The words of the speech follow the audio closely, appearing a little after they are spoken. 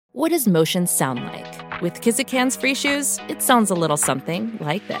What does motion sound like? With Kizik hands-free shoes, it sounds a little something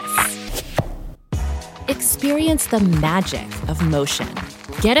like this. Experience the magic of motion.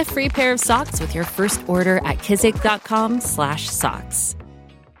 Get a free pair of socks with your first order at kizik.com/socks.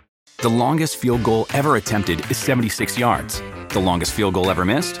 The longest field goal ever attempted is 76 yards. The longest field goal ever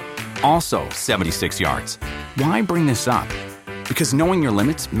missed? Also 76 yards. Why bring this up? Because knowing your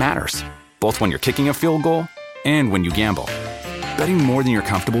limits matters, both when you're kicking a field goal and when you gamble. Betting more than you're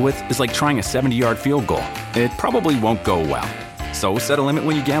comfortable with is like trying a 70-yard field goal. It probably won't go well. So set a limit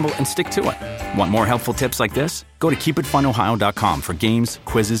when you gamble and stick to it. Want more helpful tips like this? Go to keepitfunohio.com for games,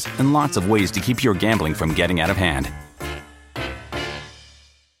 quizzes, and lots of ways to keep your gambling from getting out of hand.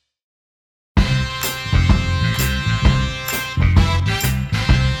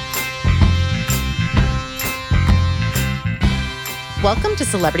 Welcome to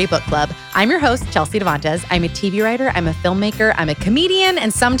Celebrity Book Club. I'm your host, Chelsea Devantez. I'm a TV writer, I'm a filmmaker, I'm a comedian,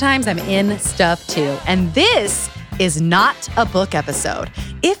 and sometimes I'm in stuff too. And this is not a book episode.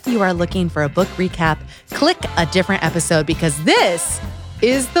 If you are looking for a book recap, click a different episode because this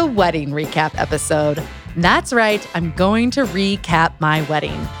is the wedding recap episode. That's right, I'm going to recap my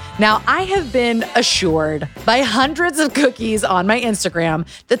wedding. Now, I have been assured by hundreds of cookies on my Instagram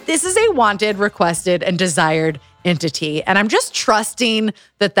that this is a wanted, requested, and desired entity. And I'm just trusting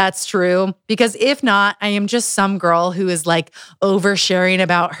that that's true because if not, I am just some girl who is like oversharing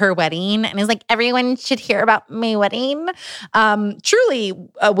about her wedding and is like, everyone should hear about my wedding. Truly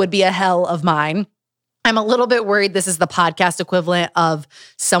would be a hell of mine. I'm a little bit worried this is the podcast equivalent of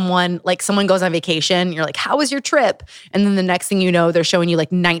someone goes on vacation. You're like, how was your trip? And then the next thing you know, they're showing you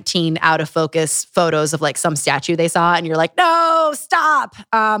like 19 out of focus photos of like some statue they saw. And you're like, no, stop.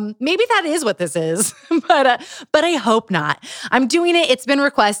 Maybe that is what this is, but I hope not. I'm doing it. It's been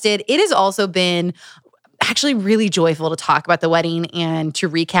requested. It has also been actually really joyful to talk about the wedding and to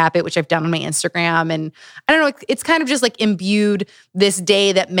recap it, which I've done on my Instagram. And I don't know, it's kind of just like imbued this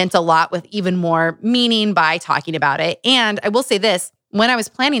day that meant a lot with even more meaning by talking about it. And I will say this, when I was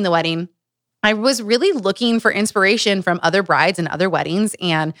planning the wedding, I was really looking for inspiration from other brides and other weddings.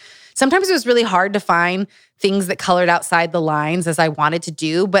 And sometimes it was really hard to find things that colored outside the lines as I wanted to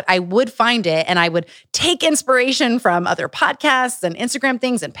do, but I would find it and I would take inspiration from other podcasts and Instagram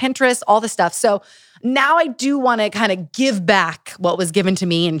things and Pinterest, all the stuff. So now I do want to kind of give back what was given to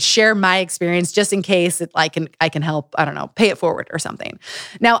me and share my experience just in case I can help, I don't know, pay it forward or something.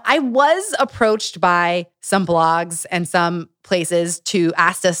 Now, I was approached by some blogs and some places to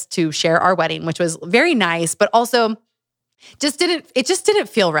ask us to share our wedding, which was very nice, but also it just didn't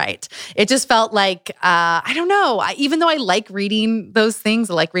feel right. It just felt like, I don't know, even though I like reading those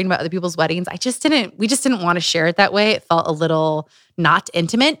things, I like reading about other people's weddings, we just didn't want to share it that way. It felt a little not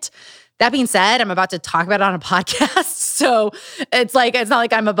intimate. That being said, I'm about to talk about it on a podcast, so it's not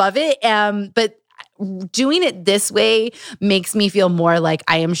like I'm above it. But doing it this way makes me feel more like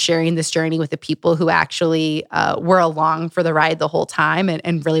I am sharing this journey with the people who actually were along for the ride the whole time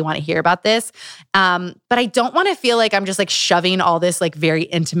and really want to hear about this. But I don't want to feel like I'm just like shoving all this like very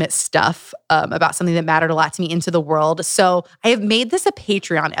intimate stuff about something that mattered a lot to me into the world. So I have made this a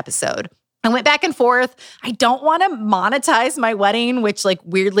Patreon episode. I went back and forth. I don't want to monetize my wedding, which like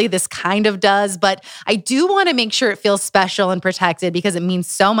weirdly this kind of does, but I do want to make sure it feels special and protected because it means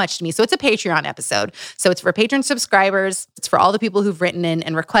so much to me. So it's a Patreon episode. So it's for Patreon subscribers. It's for all the people who've written in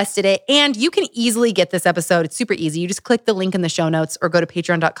and requested it. And you can easily get this episode. It's super easy. You just click the link in the show notes or go to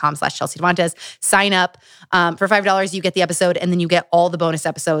patreon.com/Chelsea Devantez. Sign up. For $5, you get the episode and then you get all the bonus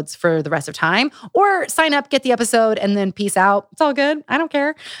episodes for the rest of time. Or sign up, get the episode, and then peace out. It's all good. I don't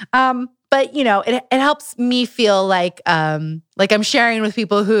care. But, you know, it helps me feel like I'm sharing with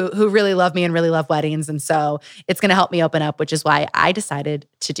people who really love me and really love weddings. And so it's going to help me open up, which is why I decided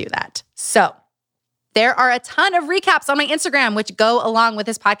to do that. So there are a ton of recaps on my Instagram, which go along with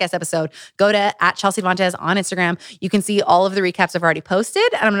this podcast episode. Go to @Chelsea Devantez on Instagram. You can see all of the recaps I've already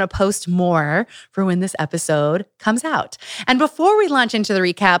posted, and I'm going to post more for when this episode comes out. And before we launch into the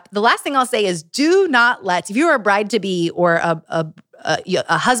recap, the last thing I'll say is do not if you are a bride-to-be or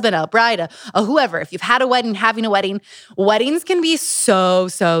a husband, a bride, a whoever, if you've had a wedding, having a wedding, weddings can be so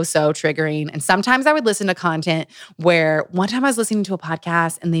triggering. And sometimes I would listen to content where one time I was listening to a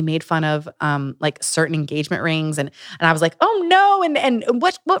podcast and they made fun of like certain engagement rings. And I was like, oh no. And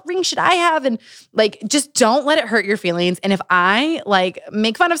what ring should I have? And like, just don't let it hurt your feelings. And if I like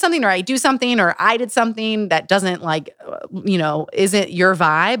make fun of something or I do something or I did something that doesn't isn't your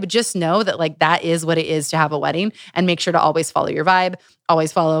vibe, just know that like that is what it is to have a wedding, and make sure to always follow your vibe.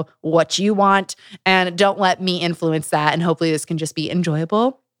 Always follow what you want, and don't let me influence that. And hopefully this can just be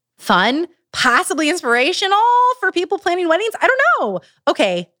enjoyable, fun, possibly inspirational for people planning weddings. I don't know.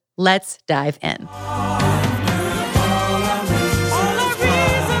 Okay, Let's dive in.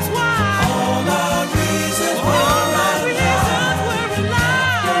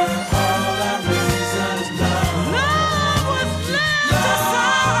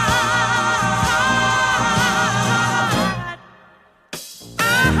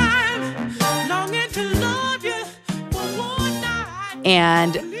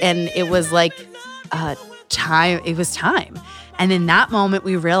 And it was like time. It was time. And in that moment,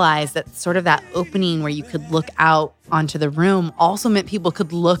 we realized that sort of that opening where you could look out onto the room also meant people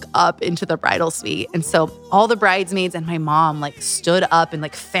could look up into the bridal suite. And so all the bridesmaids and my mom like stood up and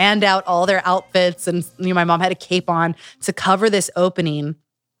like fanned out all their outfits. And my mom had a cape on to cover this opening.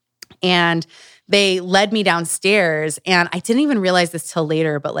 And they led me downstairs, and I didn't even realize this till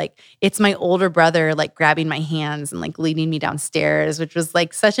later, but like it's my older brother like grabbing my hands and like leading me downstairs, which was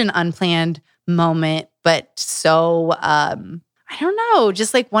like such an unplanned moment, but so I don't know,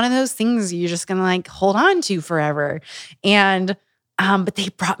 just like one of those things you're just gonna like hold on to forever. And but they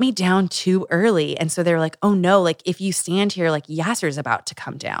brought me down too early. And so they were like, oh no, like if you stand here, like Yasser's about to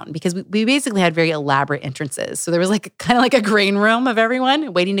come down, because we basically had very elaborate entrances. So there was like kind of like a green room of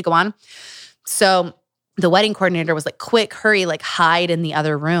everyone waiting to go on. So the wedding coordinator was like, quick, hurry, like hide in the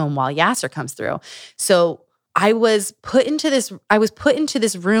other room while Yasser comes through. So I was put into this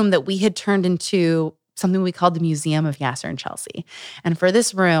room that we had turned into something we called the Museum of Yasser and Chelsea. And for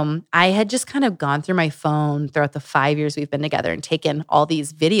this room, I had just kind of gone through my phone throughout the 5 years we've been together and taken all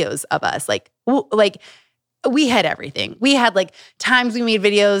these videos of us. Like we had everything. We had like times we made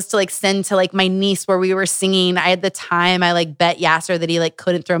videos to like send to like my niece where we were singing. I had the time I like bet Yasser that he like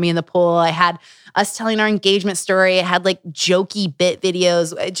couldn't throw me in the pool. I had us telling our engagement story. I had like jokey bit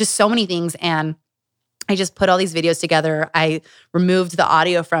videos, just so many things. And I just put all these videos together. I removed the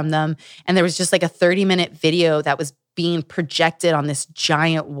audio from them. And there was just like a 30-minute video that was being projected on this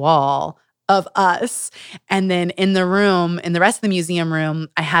giant wall of us. And then in the room, in the rest of the museum room,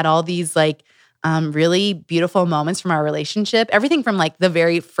 I had all these like really beautiful moments from our relationship. Everything from like the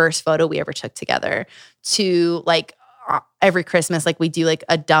very first photo we ever took together to like every Christmas, like we do like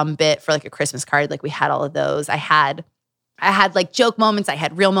a dumb bit for like a Christmas card. Like we had all of those. I had like joke moments. I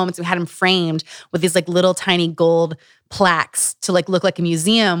had real moments. We had them framed with these like little tiny gold plaques to like look like a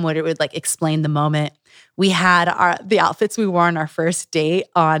museum where it would like explain the moment. We had the outfits we wore on our first date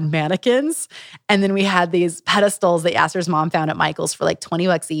on mannequins. And then we had these pedestals that Yasser's mom found at Michael's for like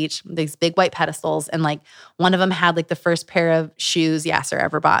 $20 each, these big white pedestals. And like one of them had like the first pair of shoes Yasser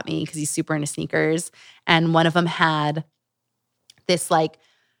ever bought me because he's super into sneakers. And one of them had this like,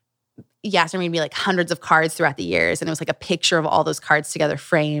 Yasser made me like hundreds of cards throughout the years. And it was like a picture of all those cards together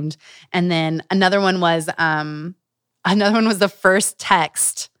framed. And then another one was the first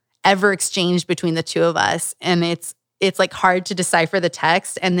text ever exchanged between the two of us. And it's like hard to decipher the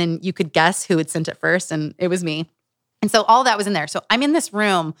text. And then you could guess who had sent it first. And it was me. And so all that was in there. So I'm in this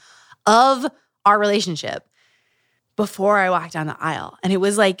room of our relationship before I walked down the aisle. And it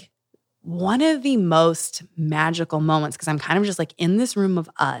was like one of the most magical moments because I'm kind of just like in this room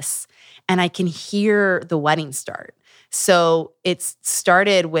of us and I can hear the wedding start. So it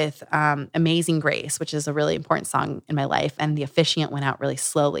started with Amazing Grace, which is a really important song in my life. And the officiant went out really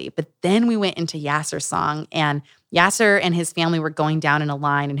slowly. But then we went into Yasser's song, and Yasser and his family were going down in a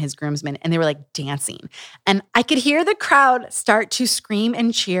line and his groomsmen, and they were like dancing. And I could hear the crowd start to scream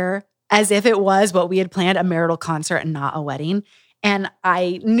and cheer as if it was what we had planned, a marital concert and not a wedding. And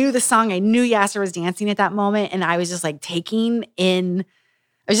I knew the song. I knew Yasser was dancing at that moment. And I was just like taking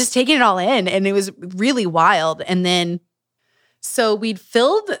it all in. And it was really wild. And then, so we'd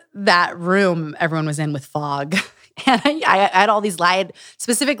filled that room everyone was in with fog. And I had all these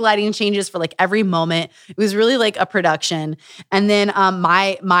specific lighting changes for like every moment. It was really like a production. And then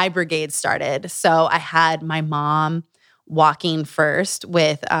my brigade started. So I had my mom walking first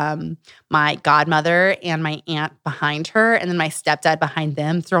with my godmother and my aunt behind her, and then my stepdad behind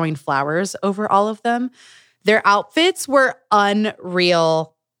them, throwing flowers over all of them. Their outfits were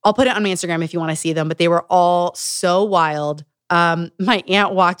unreal. I'll put it on my Instagram if you want to see them, but they were all so wild. My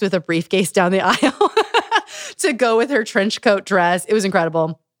aunt walked with a briefcase down the aisle to go with her trench coat dress. It was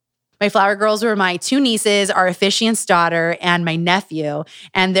incredible. My flower girls were my two nieces, our officiant's daughter, and my nephew.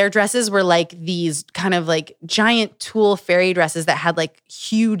 And their dresses were like these kind of like giant tulle fairy dresses that had like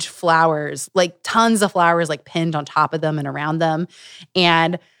huge flowers, like tons of flowers like pinned on top of them and around them.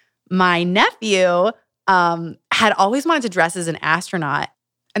 And my nephew had always wanted to dress as an astronaut.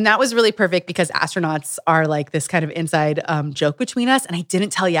 And that was really perfect because astronauts are like this kind of inside joke between us. And I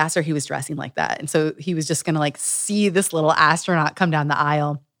didn't tell Yasser he was dressing like that. And so he was just going to like see this little astronaut come down the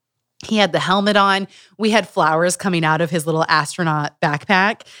aisle. He had the helmet on. We had flowers coming out of his little astronaut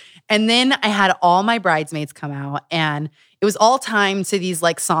backpack. And then I had all my bridesmaids come out, and it was all timed to these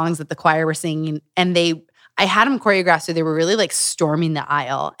like songs that the choir were singing. And I had them choreographed, so they were really like storming the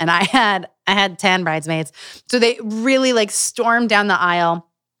aisle. And I had 10 bridesmaids. So they really like stormed down the aisle,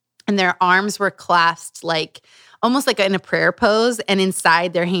 and their arms were clasped like almost like in a prayer pose. And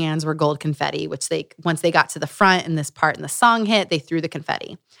inside their hands were gold confetti, which once they got to the front and this part in the song hit, they threw the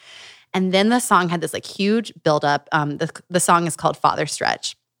confetti. And then the song had this like huge buildup. The song is called Father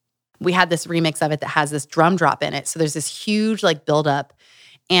Stretch. We had this remix of it that has this drum drop in it. So there's this huge like buildup.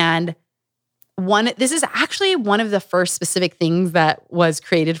 And this is actually one of the first specific things that was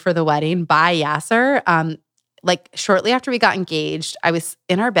created for the wedding by Yasser. Like shortly after we got engaged, I was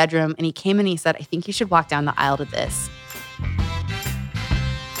in our bedroom and he came and he said, I think you should walk down the aisle to this.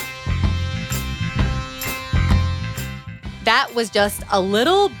 That was just a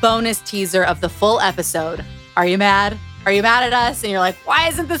little bonus teaser of the full episode. Are you mad? Are you mad at us? And you're like, why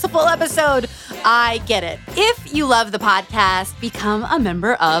isn't this a full episode? I get it. If you love the podcast, become a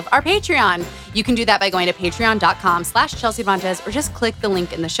member of our Patreon. You can do that by going to patreon.com/Chelsea Devantez or just click the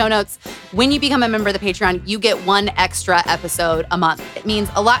link in the show notes. When you become a member of the Patreon, you get one extra episode a month. It means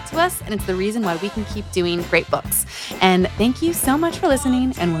a lot to us, and it's the reason why we can keep doing great books. And thank you so much for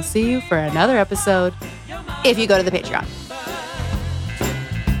listening, and we'll see you for another episode if you go to the Patreon.